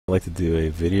I'd like to do a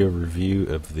video review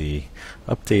of the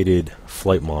updated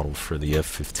flight model for the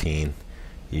F-15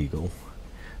 Eagle.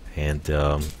 And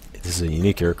this is a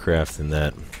unique aircraft in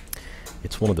that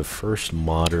it's one of the first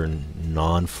modern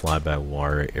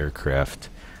non-fly-by-wire aircraft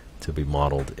to be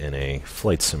modeled in a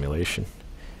flight simulation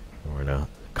or in a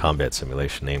combat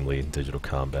simulation, namely digital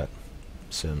combat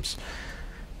sims.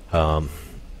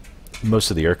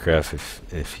 Most of the aircraft,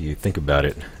 if you think about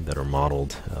it, that are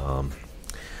modeled,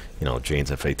 you know, Jane's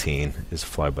F-18 is a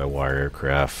fly-by-wire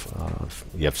aircraft.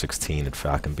 The F-16 and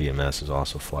Falcon BMS is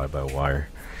also fly-by-wire.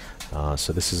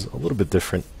 So this is a little bit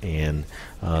different, and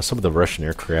some of the Russian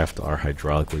aircraft are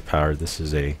hydraulically powered. This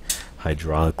is a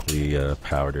hydraulically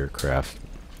powered aircraft,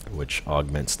 which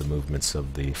augments the movements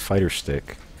of the fighter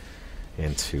stick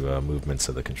into movements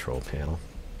of the control panel.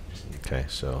 Okay,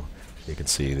 so you can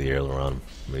see the aileron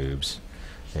moves,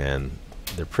 and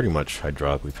they're pretty much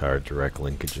hydraulically powered direct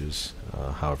linkages.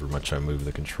 However much I move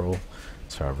the control,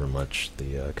 it's however much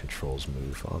the controls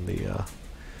move on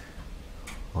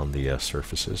the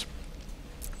surfaces.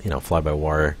 You know,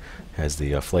 fly-by-wire has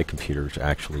the flight computer, which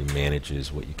actually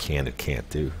manages what you can and can't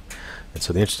do. And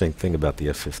so the interesting thing about the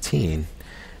F-15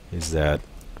 is that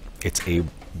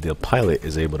the pilot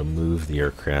is able to move the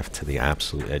aircraft to the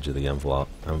absolute edge of the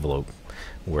envelope,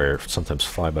 where sometimes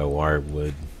fly-by-wire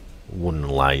wouldn't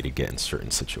allow you to get in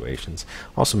certain situations.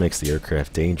 Also makes the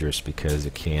aircraft dangerous because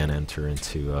it can enter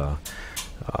into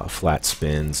flat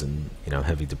spins and, you know,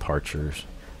 heavy departures,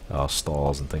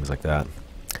 stalls and things like that.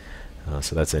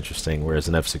 So that's interesting. Whereas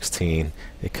an F-16,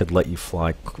 it could let you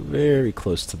fly very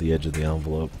close to the edge of the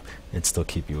envelope and still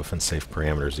keep you within safe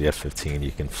parameters. The F-15,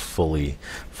 you can fully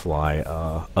fly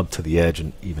up to the edge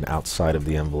and even outside of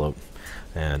the envelope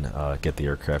and get the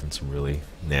aircraft in some really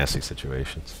nasty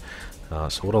situations.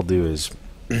 So what I'll do is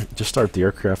just start the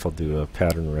aircraft. I'll do a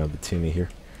pattern around Batumi here.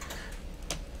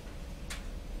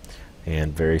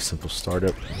 And very simple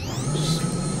startup.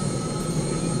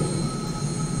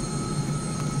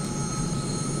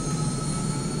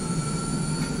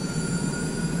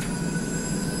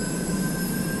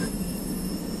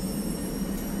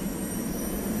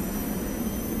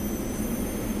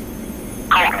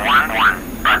 Code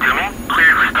 1-1. Batumi,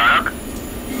 cleared for startup.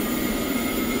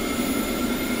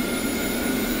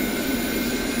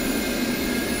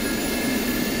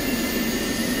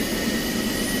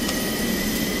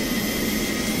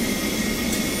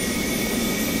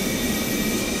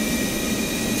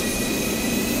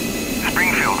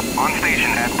 Springfield, on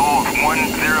station at Bold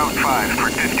 105 for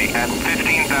 50 at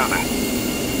 15,000.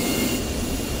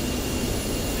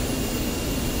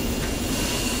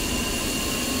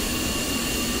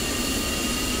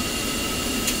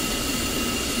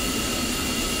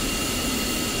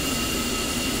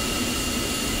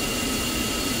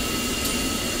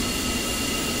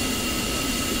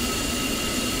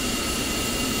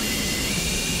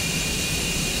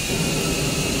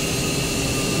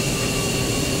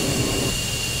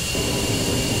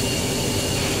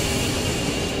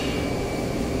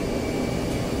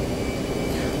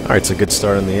 Alright, so good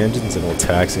start on the engines, and we'll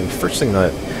taxi. And first thing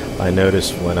that I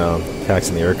noticed when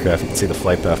taxiing the aircraft, you can see the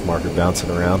flight path marker bouncing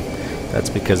around. That's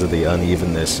because of the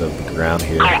unevenness of the ground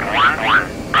here. Code 1-1.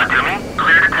 Batumi,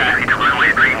 clear to taxi to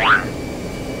runway 31.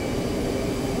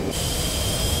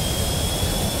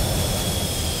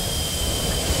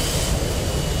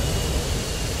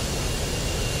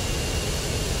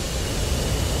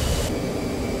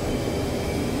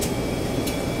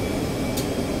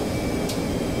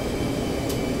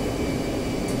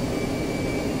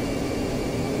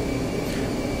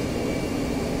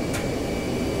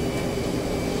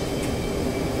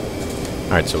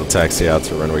 Alright, so we'll taxi out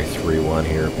to runway 31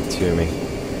 here at Batumi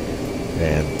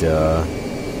and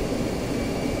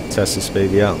test this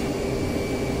baby out.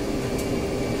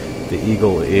 The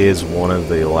Eagle is one of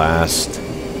the last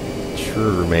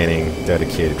true remaining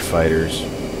dedicated fighters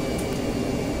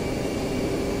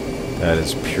that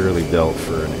is purely built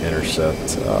for an intercept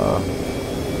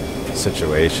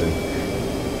situation.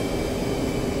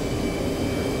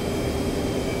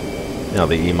 Now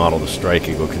the E model, the Strike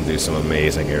Eagle, can do some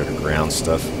amazing air-to-ground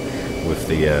stuff with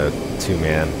the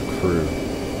two-man crew,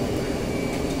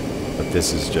 but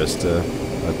this is just a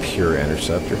pure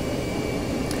interceptor.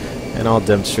 And I'll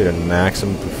demonstrate a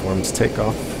maximum performance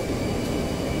takeoff.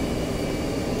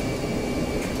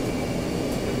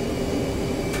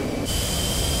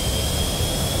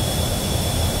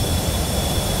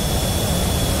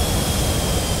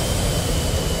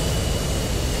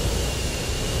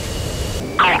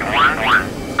 Code 1-1.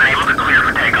 Unable to clear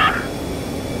for takeoff.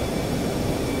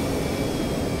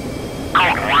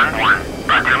 Code 1-1.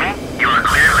 Batumi, you are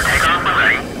cleared for takeoff when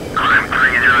ready. Climb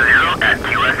 300 at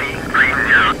QFE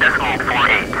 30.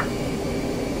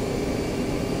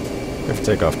 For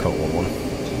takeoff, code 11.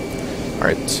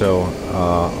 Alright, so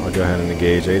I'll go ahead and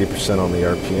engage 80% on the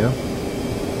RPM.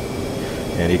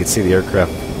 And you can see the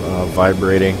aircraft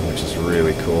vibrating, which is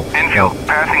really cool. Now,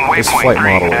 this flight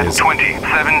model is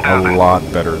a lot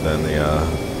better than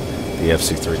the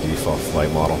FC3 default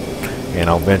flight model. And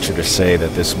I'll venture to say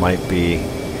that this might be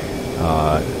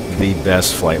the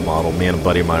best flight model. Me and a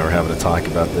buddy of mine were having a talk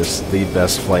about this. The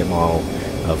best flight model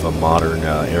of a modern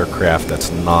aircraft that's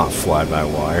not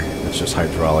fly-by-wire. It's just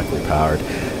hydraulically powered,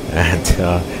 and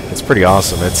it's pretty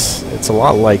awesome. It's a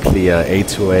lot like the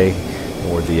A2A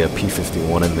or the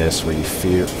P-51 in this, where you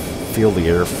feel the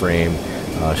airframe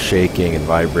shaking and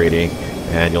vibrating,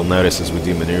 and you'll notice as we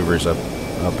do maneuvers up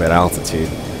at altitude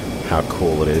how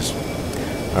cool it is.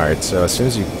 Alright, so as soon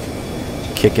as you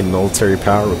kick in military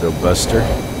power, we'll go Buster.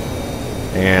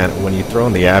 And when you throw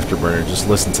in the afterburner, just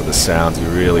listen to the sounds. You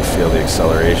really feel the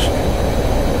acceleration.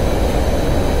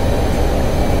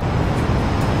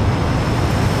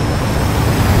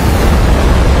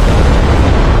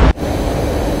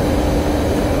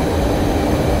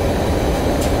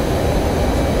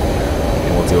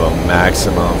 And we'll do a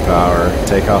maximum power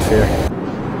takeoff here.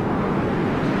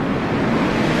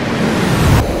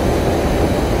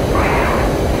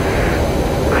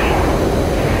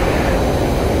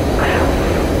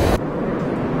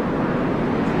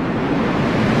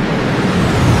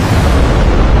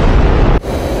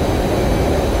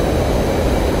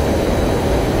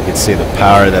 See the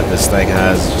power that this thing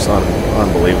has, is just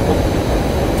unbelievable.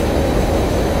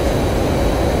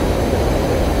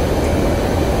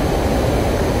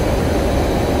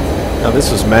 Now this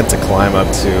was meant to climb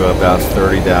up to about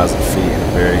 30,000 feet in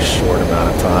a very short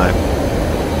amount of time,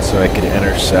 so it could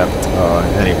intercept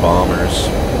any bombers.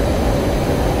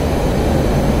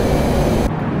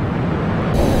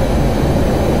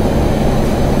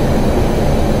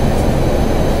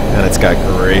 And it's got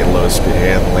great low-speed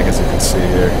handling, as you can see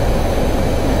here.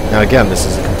 Now again, this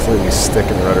is a completely stick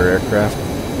and rudder aircraft,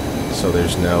 so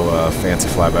there's no fancy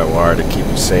fly-by-wire to keep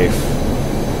you safe.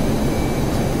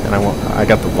 And I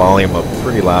got the volume up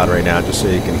pretty loud right now, just so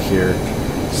you can hear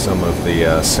some of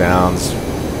the sounds.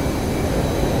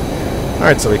 All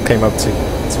right, so we came up to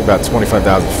about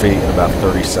 25,000 feet in about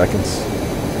 30 seconds.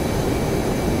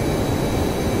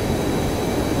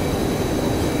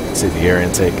 See the air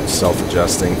intake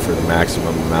self-adjusting for the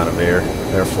maximum amount of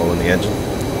airflow in the engine.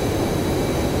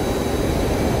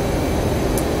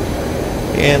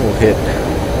 And we'll hit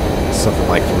something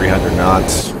like 300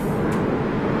 knots.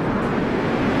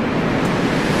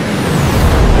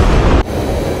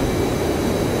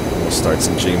 We'll start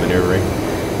some G maneuvering.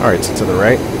 Alright, so to the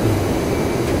right,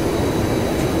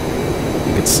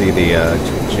 you can see the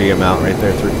G amount right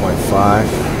there,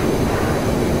 3.5.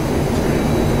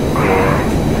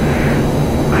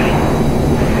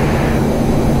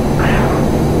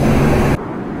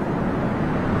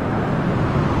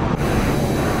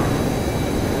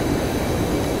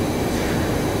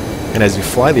 And as you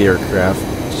fly the aircraft,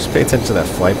 just pay attention to that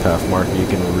flight path marker. You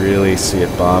can really see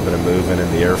it bobbing and moving in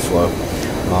the airflow.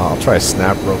 I'll try a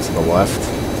snap roll to the left.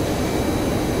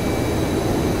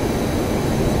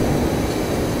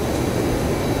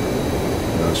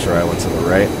 And I'll try one to the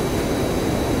right.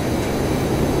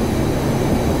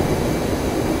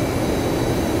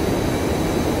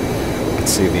 You can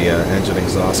see the engine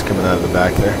exhaust coming out of the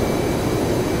back there.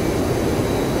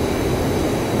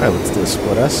 Alright, let's do a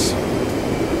split S.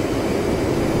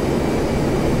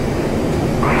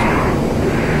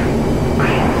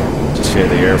 Hear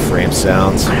the airframe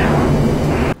sounds.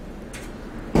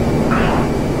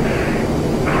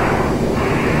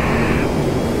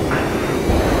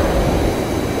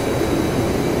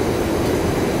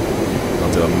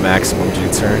 I'll do a maximum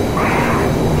G-turn.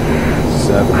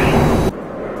 7.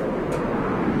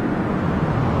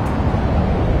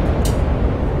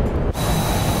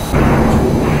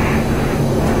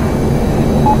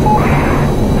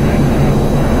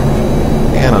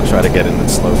 And I'll try to get into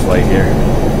slow flight here.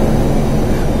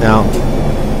 Now,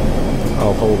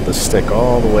 I'll hold the stick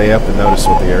all the way up and notice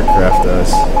what the aircraft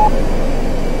does.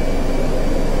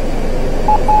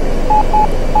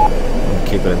 And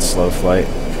keep it in slow flight.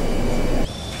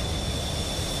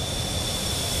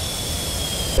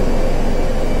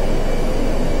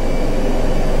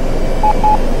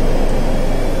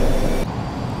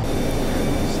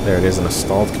 So there it is in a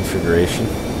stalled configuration.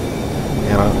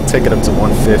 And I'll take it up to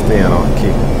 150 and I'll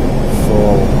keep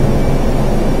full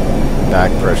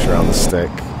back pressure on the stick.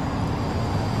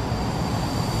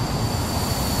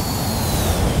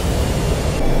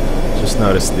 Just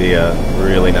notice the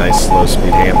really nice slow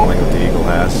speed handling that the Eagle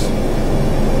has.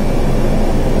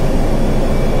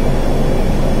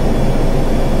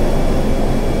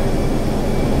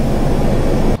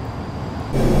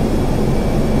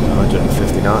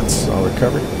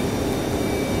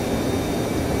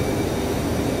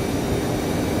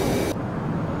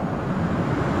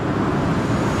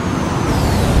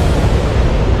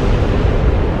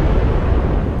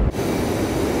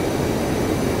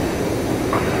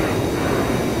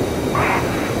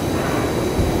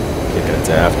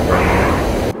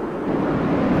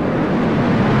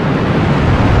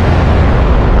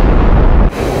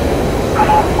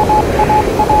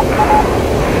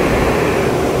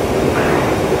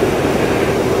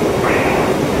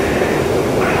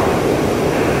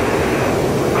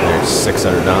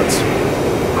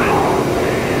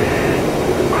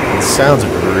 It sounds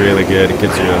really good. It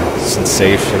gives you a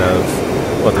sensation of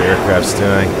what the aircraft's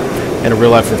doing. And a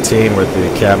real F-15 with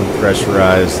the cabin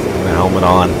pressurized and the helmet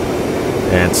on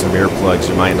and some earplugs,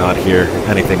 you might not hear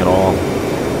anything at all.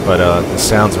 But the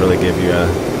sounds really give you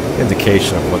an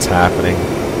indication of what's happening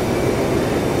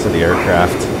to the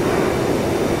aircraft.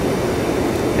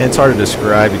 And it's hard to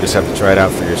describe, you just have to try it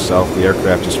out for yourself. The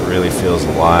aircraft just really feels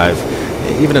alive.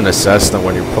 Even in a Cessna,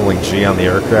 when you're pulling G on the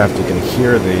aircraft, you can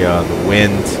hear the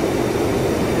wind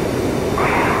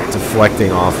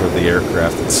deflecting off of the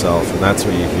aircraft itself, and that's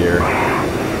what you hear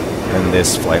in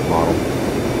this flight model.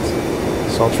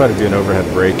 So I'll try to do an overhead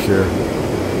brake here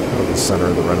over the center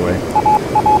of the runway.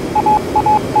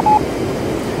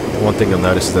 And one thing you'll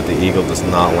notice is that the Eagle does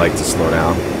not like to slow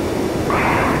down.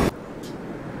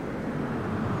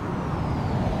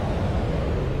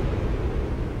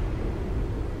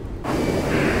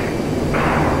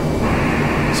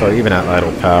 So even at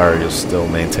idle power, you'll still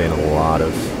maintain a lot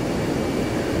of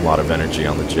energy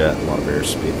on the jet, a lot of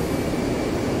airspeed.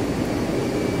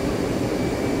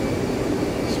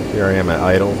 So here I am at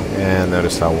idle, and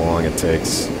notice how long it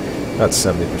takes. About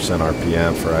 70%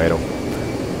 RPM for idle.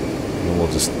 And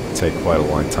we'll just take quite a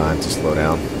long time to slow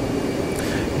down.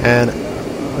 And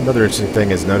another interesting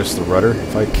thing is notice the rudder.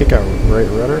 If I kick out right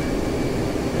rudder,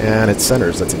 and it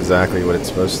centers. That's exactly what it's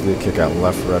supposed to do. Kick out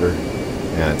left rudder,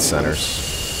 and it centers.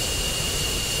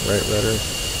 Right rudder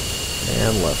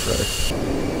and left rudder.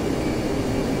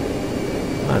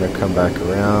 I'm going to come back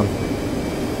around.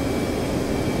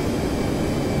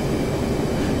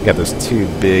 You got those two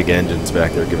big engines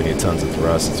back there giving you tons of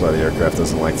thrust. That's why the aircraft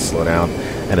doesn't like to slow down.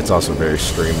 And it's also very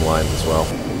streamlined as well.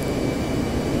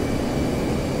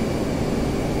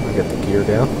 I'll get the gear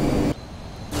down.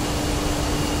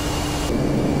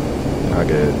 I'll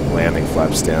get landing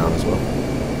flaps down as well.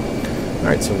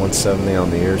 Alright, so 170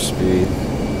 on the airspeed.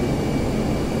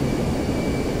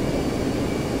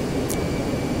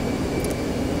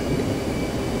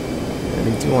 And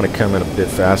you do want to come in a bit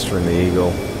faster in the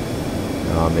Eagle.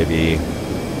 Maybe,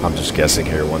 I'm just guessing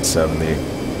here, 170,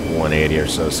 180 or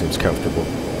so seems comfortable.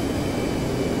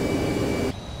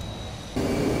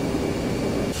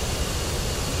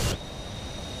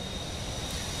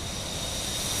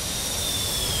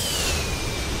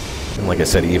 And like I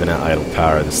said, even at idle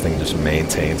power, this thing just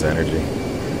maintains energy.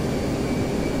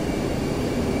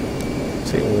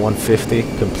 See, 150,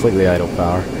 completely idle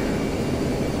power.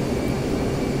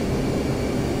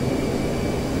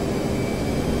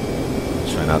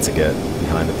 Try not to get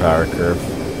behind the power curve,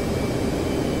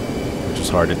 which is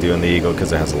hard to do in the Eagle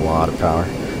because it has a lot of power.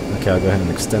 Okay, I'll go ahead and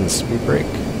extend the speed brake.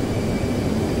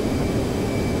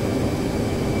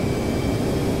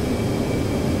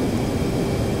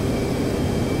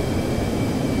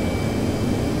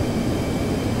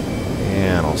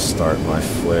 And I'll start my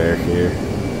flare here.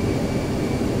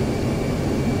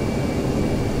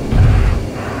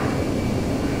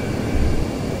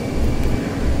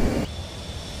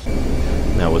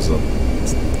 That was a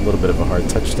little bit of a hard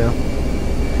touchdown.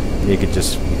 You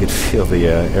could feel the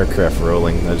aircraft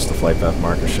rolling. Notice the flight path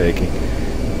marker shaking.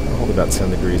 I'll hold about 10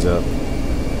 degrees up.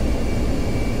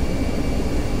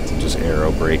 So just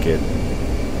aero brake it.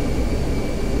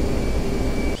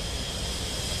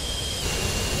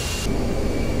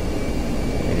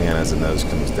 And as the nose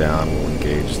comes down, we'll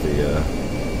engage the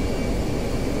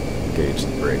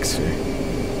brakes here.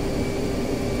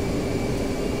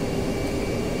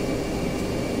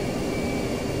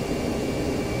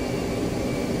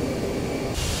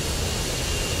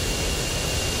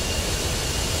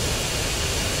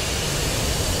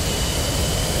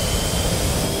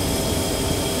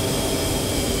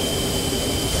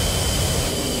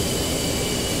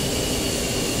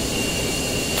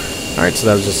 Alright, so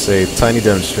that was just a tiny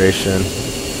demonstration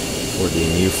for the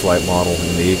new flight model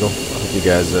in the Eagle. I hope you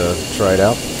guys try it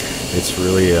out. It's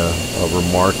really a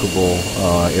remarkable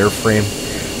airframe,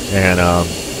 and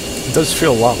it does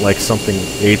feel a lot like something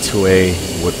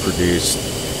A2A would produce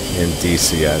in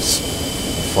DCS.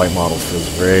 The flight model feels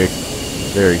very,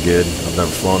 very good. I've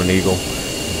never flown an Eagle,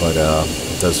 but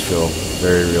it does feel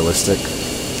very realistic,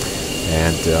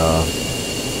 and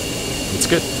it's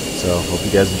good. So hope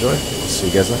you guys enjoy. I'll see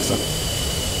you guys next time.